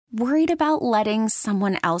Worried about letting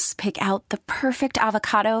someone else pick out the perfect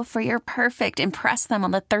avocado for your perfect impress them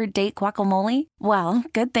on the third date guacamole? Well,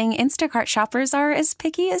 good thing Instacart shoppers are as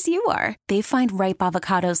picky as you are. They find ripe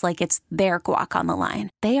avocados like it's their guac on the line.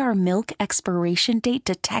 They are milk expiration date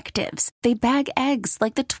detectives. They bag eggs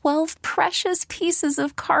like the 12 precious pieces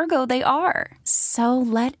of cargo they are. So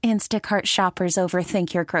let Instacart shoppers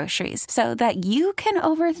overthink your groceries so that you can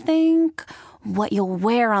overthink what you'll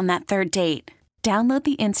wear on that third date. Download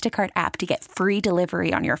the Instacart app to get free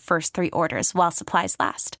delivery on your first 3 orders while supplies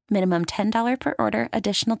last. Minimum $10 per order.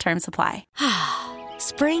 Additional terms apply.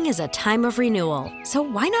 Spring is a time of renewal, so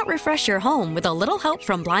why not refresh your home with a little help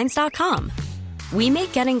from Blinds.com? We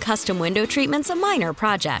make getting custom window treatments a minor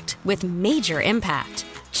project with major impact.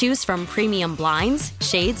 Choose from premium blinds,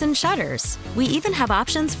 shades, and shutters. We even have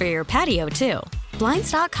options for your patio, too.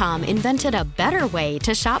 Blinds.com invented a better way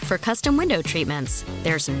to shop for custom window treatments.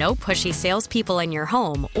 There's no pushy salespeople in your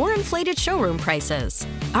home or inflated showroom prices.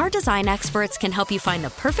 Our design experts can help you find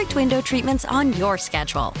the perfect window treatments on your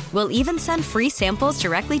schedule. We'll even send free samples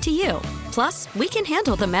directly to you. Plus, we can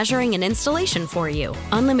handle the measuring and installation for you.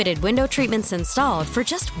 Unlimited window treatments installed for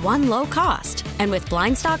just one low cost. And with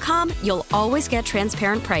Blinds.com, you'll always get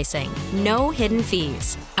transparent pricing. No hidden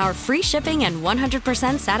fees. Our free shipping and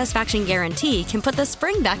 100% satisfaction guarantee can put the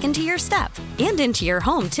spring back into your step and into your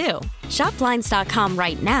home, too. Shop Blinds.com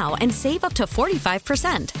right now and save up to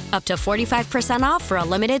 45%. Up to 45% off for a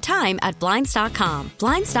limited time at Blinds.com.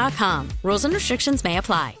 Blinds.com. Rules and restrictions may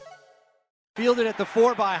apply. Fielded at the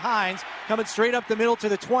 4 by Hines, coming straight up the middle to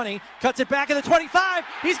the 20, cuts it back at the 25,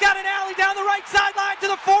 he's got an alley down the right sideline to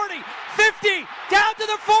the 40, 50, down to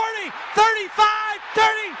the 40, 35,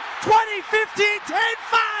 30, 20, 15, 10,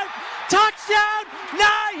 5, touchdown,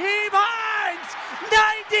 Nyheim Hines,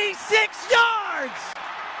 96 yards!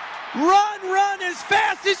 Run as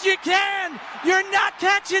fast as you can, you're not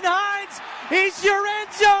catching Hines, he's your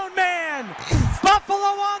end zone man! Buffalo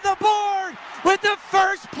on the board with the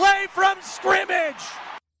first play from scrimmage.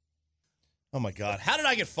 Oh, my God. How did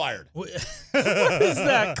I get fired? What is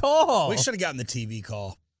that call? We should have gotten the TV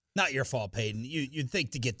call. Not your fault, Peyton. You'd think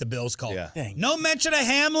to get the Bills call. Yeah. Dang. No mention of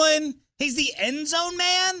Hamlin. He's the end zone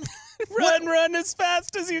man? Run as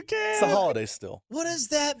fast as you can. It's the holiday still. What does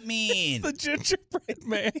that mean? The gingerbread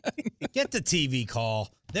man. Get the TV call.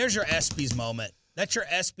 There's your ESPYs moment. That's your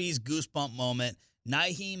ESPYs goosebump moment.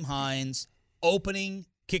 Nyheim Hines opening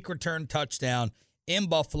kick return touchdown in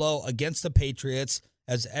Buffalo against the Patriots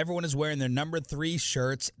as everyone is wearing their number 3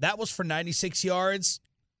 shirts. That was for 96 yards.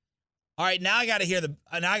 All right, now I got to hear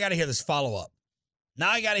this follow-up.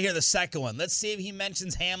 Now I got to hear the second one. Let's see if he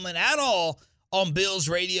mentions Hamlin at all on Bills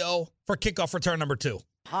radio for kickoff return number 2.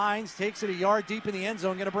 Hines takes it a yard deep in the end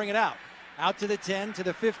zone, going to bring it out. Out to the 10, to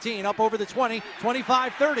the 15, up over the 20,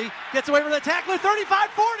 25, 30, gets away from the tackler, 35,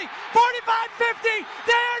 40, 45, 50.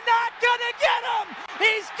 They're not going to get him.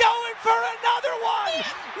 He's going for another one.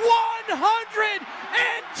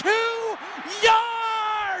 102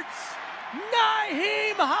 yards.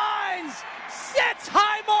 Nyheim Hines sets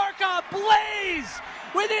Highmark ablaze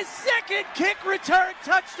with his second kick return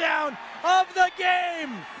touchdown of the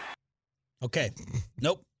game. Okay.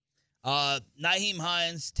 Nope. Nyheim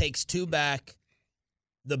Hines takes 2 back.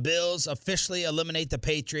 The Bills officially eliminate the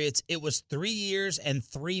Patriots. It was 3 years and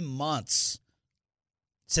 3 months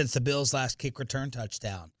since the Bills' last kick return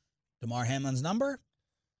touchdown. Damar Hamlin's number?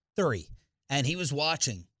 3. And he was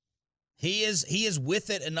watching. He is with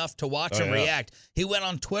it enough to watch and react. He went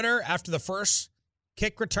on Twitter after the first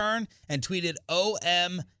kick return and tweeted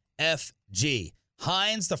OMFG.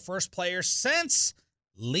 Hines, the first player since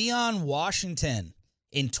Leon Washington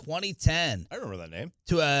in 2010. I remember that name.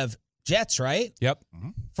 To have Jets, right? Yep. Mm-hmm.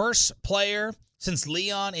 First player since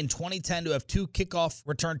Leon in 2010 to have 2 kickoff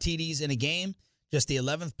return TDs in a game. Just the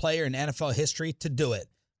 11th player in NFL history to do it.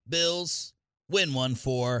 Bills win one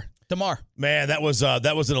for Damar. Man, that was an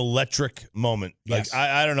electric moment. Yes. Like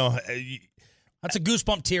I don't know. That's a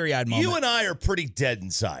goosebump, teary-eyed moment. You and I are pretty dead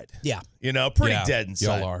inside. Yeah. You know, pretty dead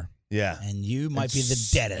inside. Y'all are. Yeah. And you might be the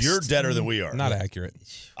deadest. You're deader than we are. Not accurate.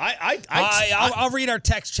 I'll read our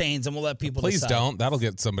text chains and we'll let people Please decide. don't. That'll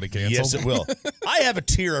get somebody canceled. Yes, it will. I have a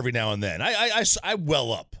tear every now and then. I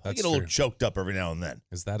well up. I That's get a little true. choked up every now and then.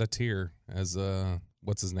 Is that a tear? As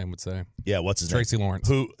what's his name would say? Yeah, what's his Tracy name? Lawrence.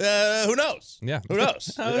 Who knows? Yeah. Who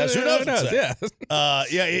knows? That's who knows? would say.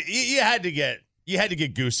 Yeah. You had to get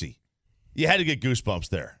goosey. You had to get goosebumps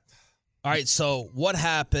there. All right, so what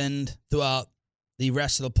happened throughout the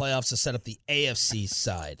rest of the playoffs to set up the AFC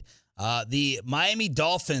side? The Miami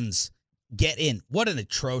Dolphins get in. What an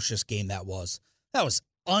atrocious game that was. That was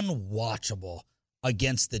unwatchable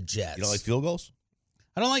against the Jets. You don't like field goals?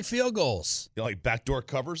 I don't like field goals. You like backdoor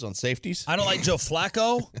covers on safeties? I don't like Joe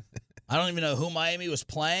Flacco. I don't even know who Miami was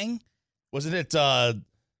playing. Wasn't it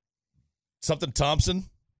something Thompson?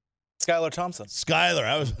 Skylar Thompson. Skylar.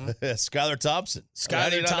 I was Skylar Thompson.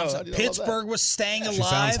 Skylar Thompson. Pittsburgh was staying alive. She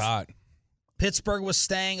sounds hot. Pittsburgh was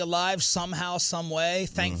staying alive somehow, some way.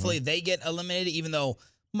 Thankfully, they get eliminated, even though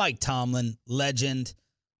Mike Tomlin, legend,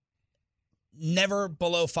 never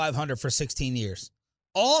below 500 for 16 years.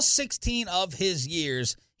 All 16 of his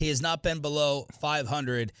years, he has not been below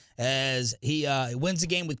 500 as he wins the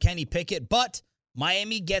game with Kenny Pickett. But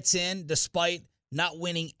Miami gets in despite not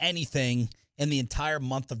winning anything in the entire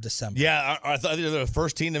month of December. Yeah, I thought they were the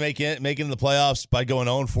first team to make it in the playoffs by going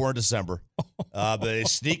 0-4 in December. But they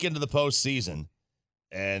sneak into the postseason,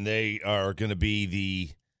 and they are going to be the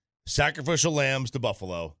sacrificial lambs to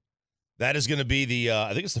Buffalo. That is going to be the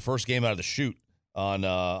I think it's the first game out of the chute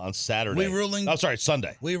on Saturday.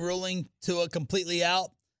 Sunday. We ruling Tua completely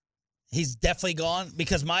out. He's definitely gone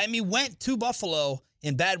because Miami went to Buffalo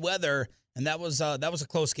in bad weather. And that was a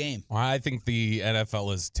close game. Well, I think the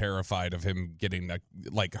NFL is terrified of him getting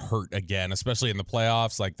hurt again, especially in the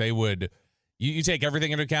playoffs. Like they would, you take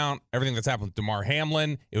everything into account, everything that's happened with Damar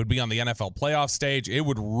Hamlin. It would be on the NFL playoff stage. It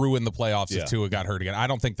would ruin the playoffs if Tua got hurt again. I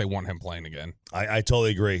don't think they want him playing again. I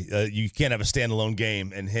totally agree. You can't have a standalone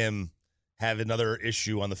game and him have another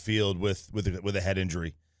issue on the field with a head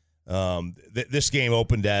injury. This game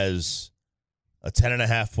opened as a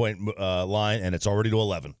 10.5 point line, and it's already to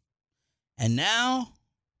 11. And now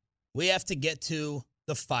we have to get to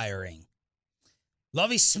the firing.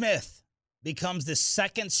 Lovie Smith becomes the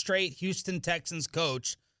second straight Houston Texans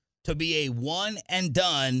coach to be a one and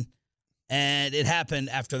done, and it happened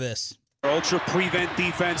after this. Ultra prevent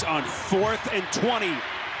defense on 4th and 20.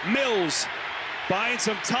 Mills buying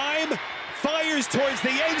some time, fires towards the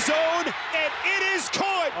end zone, and it is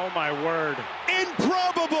caught. Oh, my word.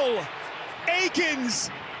 Improbable. Akins.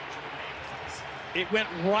 It went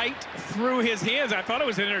right through his hands. I thought it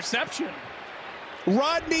was an interception.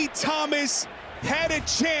 Rodney Thomas had a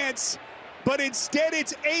chance, but instead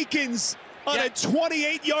it's Akins on a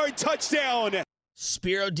 28-yard touchdown.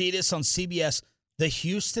 Spiro Dedes on CBS. The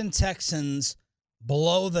Houston Texans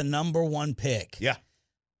blow the number one pick. Yeah.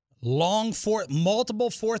 Multiple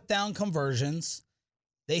fourth down conversions.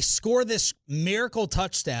 They score this miracle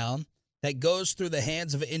touchdown that goes through the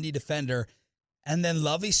hands of an Indy defender. And then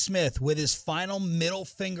Lovie Smith, with his final middle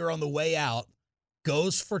finger on the way out,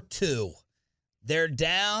 goes for two. They're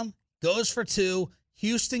down, goes for two.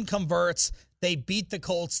 Houston converts. They beat the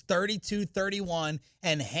Colts 32-31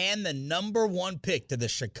 and hand the number one pick to the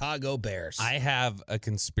Chicago Bears. I have a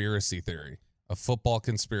conspiracy theory, a football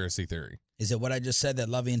conspiracy theory. Is it what I just said, that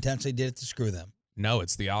Lovie intentionally did it to screw them? No,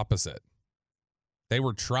 it's the opposite. They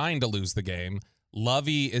were trying to lose the game.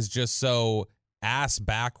 Lovie is just so ass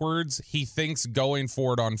backwards. He thinks going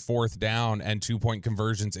for it on 4th down and 2-point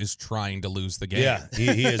conversions is trying to lose the game. Yeah,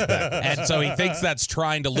 he is backwards. And so he thinks that's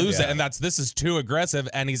trying to lose it, and this is too aggressive,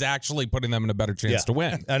 and he's actually putting them in a better chance to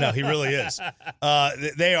win. I know, he really is.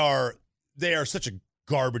 They are such a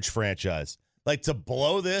garbage franchise. Like, to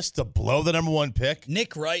blow the number one pick.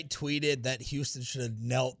 Nick Wright tweeted that Houston should have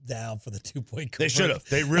knelt down for the 2-point conversion. They should have.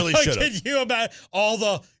 They really should have. Can you imagine all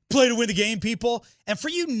the play to win the game people? And for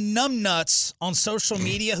you numbnuts on social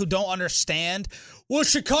media who don't understand, well,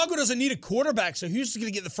 Chicago doesn't need a quarterback, so Houston's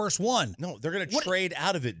going to get the first one. No, they're going to trade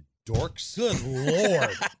out of it, dorks. Good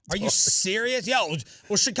Lord. Are you serious? Yeah,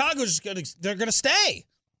 well, Chicago's they're going to stay.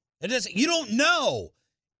 You don't know.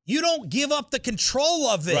 You don't give up the control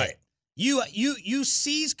of it. Right. You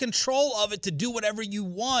seize control of it to do whatever you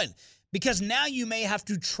want, because now you may have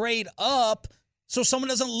to trade up so someone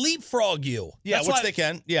doesn't leapfrog you. Yeah, they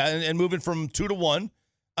can. Yeah, and moving from 2 to 1.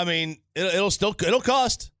 I mean, it'll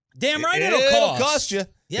cost. Damn right it'll cost you.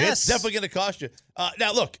 Yes. It's definitely going to cost you.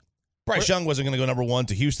 Now, look, Bryce Young wasn't going to go number 1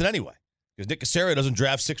 to Houston anyway, because Nick Caserio doesn't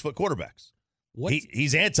draft 6-foot quarterbacks.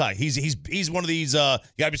 He's anti. He's one of these, you got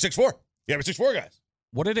to be 6'4". You got to be 6'4" guys.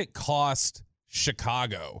 What did it cost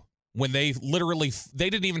Chicago when they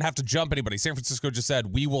didn't even have to jump anybody? San Francisco just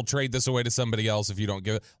said, we will trade this away to somebody else if you don't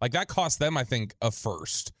give it. Like, that cost them, I think, a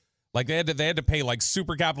first. Like, they had to pay like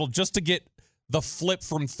super capital just to get the flip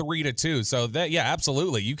from 3 to 2. So that, yeah,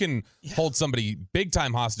 absolutely. You can hold somebody big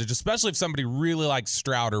time hostage, especially if somebody really likes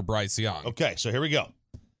Stroud or Bryce Young. Okay, so here we go.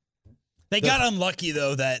 They got unlucky,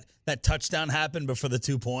 though, that touchdown happened before the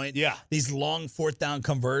 2-point. Yeah. These long 4th down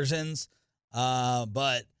conversions.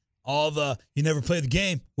 But you never played the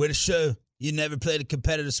game. Way to show you never played a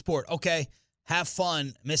competitive sport. Okay, have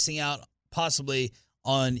fun missing out possibly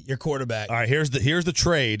on your quarterback. All right, here's the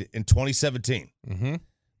trade in 2017. Mm-hmm.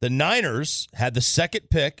 The Niners had the second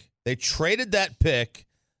pick They traded that pick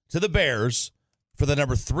to the Bears for the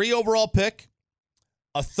number 3 overall pick,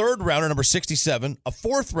 a third rounder, number 67, a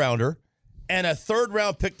fourth rounder, and a third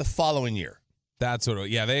round pick the following year. That's what.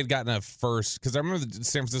 Yeah, they had gotten a first because I remember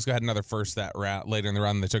San Francisco had another first that round later in the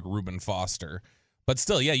round. And they took Reuben Foster, but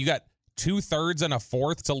still, yeah, you got 2/3 and a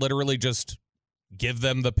fourth to literally just give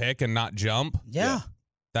them the pick and not jump. Yeah.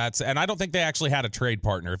 And I don't think they actually had a trade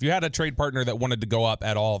partner. If you had a trade partner that wanted to go up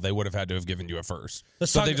at all, they would have had to have given you a first.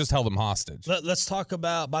 So they just held them hostage. Let's talk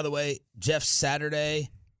about, by the way, Jeff Saturday.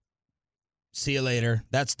 See you later.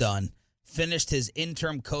 That's done. Finished his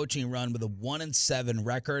interim coaching run with a 1-7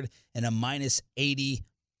 record and a -80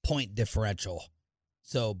 point differential.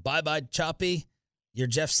 So bye-bye, Choppy. Your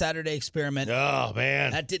Jeff Saturday experiment. Oh,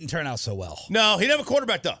 man. That didn't turn out so well. No, he didn't have a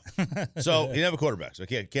quarterback, though. So he didn't have a quarterback, so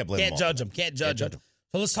can't blame him. Can't judge him.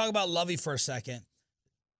 So let's talk about Lovey for a second.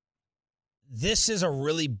 This is a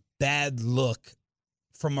really bad look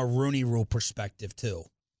from a Rooney Rule perspective, too.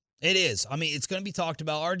 It is. I mean, it's going to be talked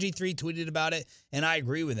about. RG3 tweeted about it, and I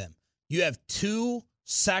agree with him. You have 2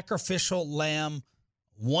 sacrificial lamb,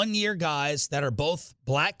 1-year guys that are both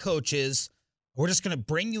black coaches. We're just going to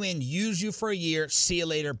bring you in, use you for a year, see you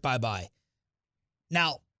later, bye-bye.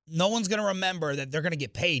 Now, no one's going to remember that they're going to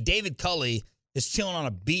get paid. David Culley is chilling on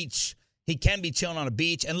a beach. He can be chilling on a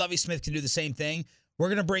beach, and Lovie Smith can do the same thing. We're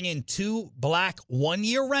going to bring in 2 black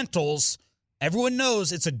 1-year rentals. Everyone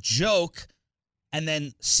knows it's a joke, and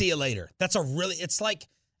then see you later. That's kind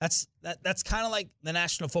of like the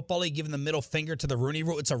National Football League giving the middle finger to the Rooney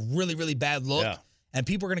Rule. It's a really, really bad look. Yeah. And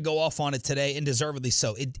people are going to go off on it today, and deservedly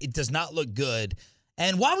so. It does not look good.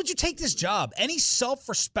 And why would you take this job? Any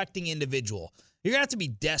self-respecting individual, you're going to have to be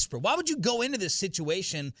desperate. Why would you go into this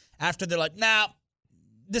situation after they're like, nah,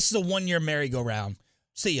 this is a 1-year merry-go-round.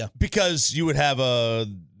 See ya. Because you would have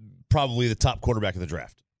probably the top quarterback of the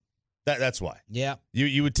draft. That's why. Yeah.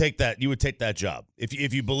 You would take that. You would take that job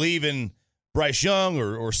if you believe in Bryce Young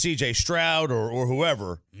or C.J. Stroud or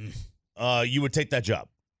whoever. You would take that job.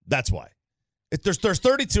 That's why. There's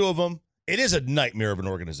 32 of them. It is a nightmare of an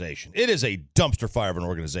organization. It is a dumpster fire of an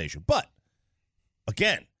organization. But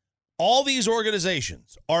again, all these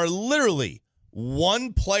organizations are literally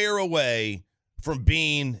one player away from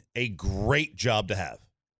being a great job to have.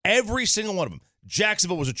 Every single one of them.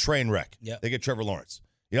 Jacksonville was a train wreck. Yep. They get Trevor Lawrence.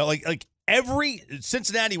 You know, like every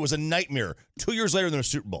Cincinnati was a nightmare. 2 years later, they're in a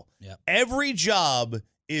Super Bowl. Yep. Every job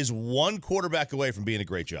is one quarterback away from being a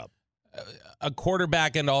great job. A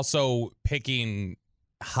quarterback and also picking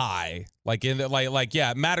high.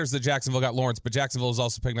 It matters that Jacksonville got Lawrence, but Jacksonville is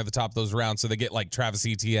also picking at the top of those rounds, so they get like Travis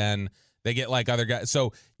Etienne. They get like other guys.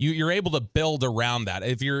 So you're able to build around that.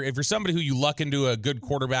 If you're somebody who you luck into a good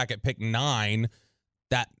quarterback at pick 9,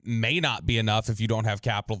 that may not be enough if you don't have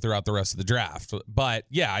capital throughout the rest of the draft. But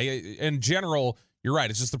yeah, in general, you're right.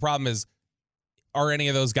 It's just the problem is, are any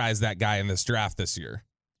of those guys that guy in this draft this year?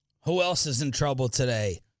 Who else is in trouble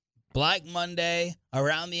today? Black Monday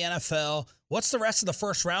around the NFL. What's the rest of the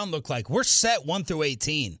first round look like? We're set 1 through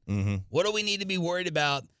 18. Mm-hmm. What do we need to be worried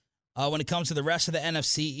about when it comes to the rest of the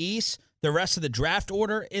NFC East? The rest of the draft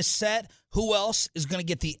order is set. Who else is going to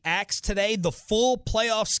get the axe today? The full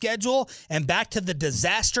playoff schedule and back to the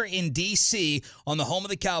disaster in D.C. on the home of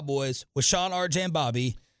the Cowboys with Sean, RJ, and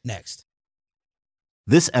Bobby next.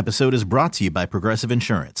 This episode is brought to you by Progressive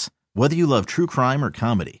Insurance. Whether you love true crime or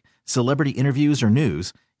comedy, celebrity interviews or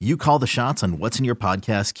news, you call the shots on what's in your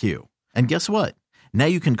podcast queue. And guess what? Now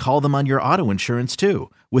you can call them on your auto insurance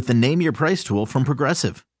too with the Name Your Price tool from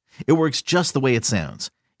Progressive. It works just the way it sounds.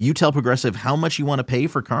 You tell Progressive how much you want to pay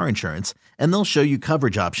for car insurance, and they'll show you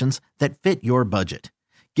coverage options that fit your budget.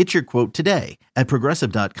 Get your quote today at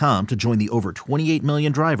Progressive.com to join the over 28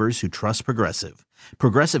 million drivers who trust Progressive.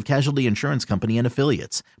 Progressive Casualty Insurance Company and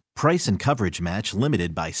Affiliates. Price and coverage match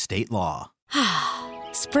limited by state law.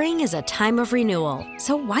 Spring is a time of renewal,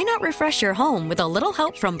 so why not refresh your home with a little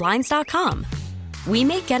help from Blinds.com? We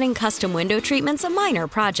make getting custom window treatments a minor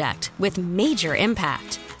project with major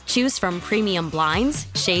impact. Choose from premium blinds,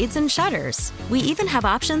 shades, and shutters. We even have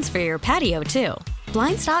options for your patio, too.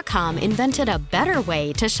 Blinds.com invented a better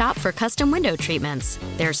way to shop for custom window treatments.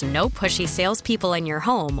 There's no pushy salespeople in your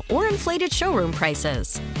home or inflated showroom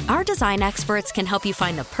prices. Our design experts can help you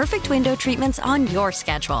find the perfect window treatments on your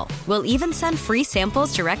schedule. We'll even send free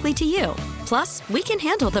samples directly to you. Plus, we can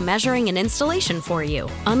handle the measuring and installation for you.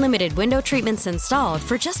 Unlimited window treatments installed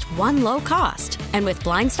for just one low cost. And with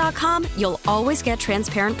Blinds.com, you'll always get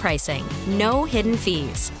transparent pricing. No hidden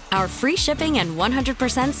fees. Our free shipping and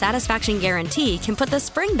 100% satisfaction guarantee can put the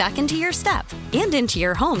spring back into your step and into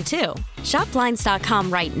your home, too. Shop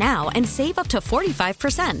Blinds.com right now and save up to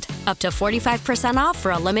 45%. Up to 45% off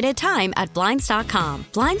for a limited time at Blinds.com.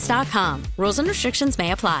 Blinds.com. Rules and restrictions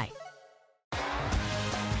may apply.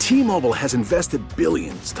 T-Mobile has invested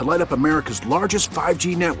billions to light up America's largest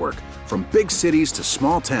 5G network, from big cities to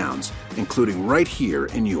small towns, including right here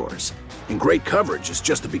in yours. And great coverage is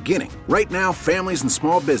just the beginning. Right now, families and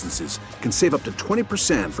small businesses can save up to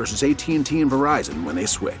 20% versus AT&T and Verizon when they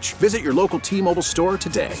switch. Visit your local T-Mobile store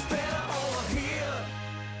today.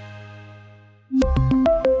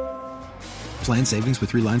 Plan savings with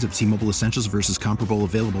 3 lines of T-Mobile Essentials versus comparable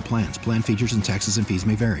available plans. Plan features and taxes and fees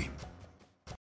may vary.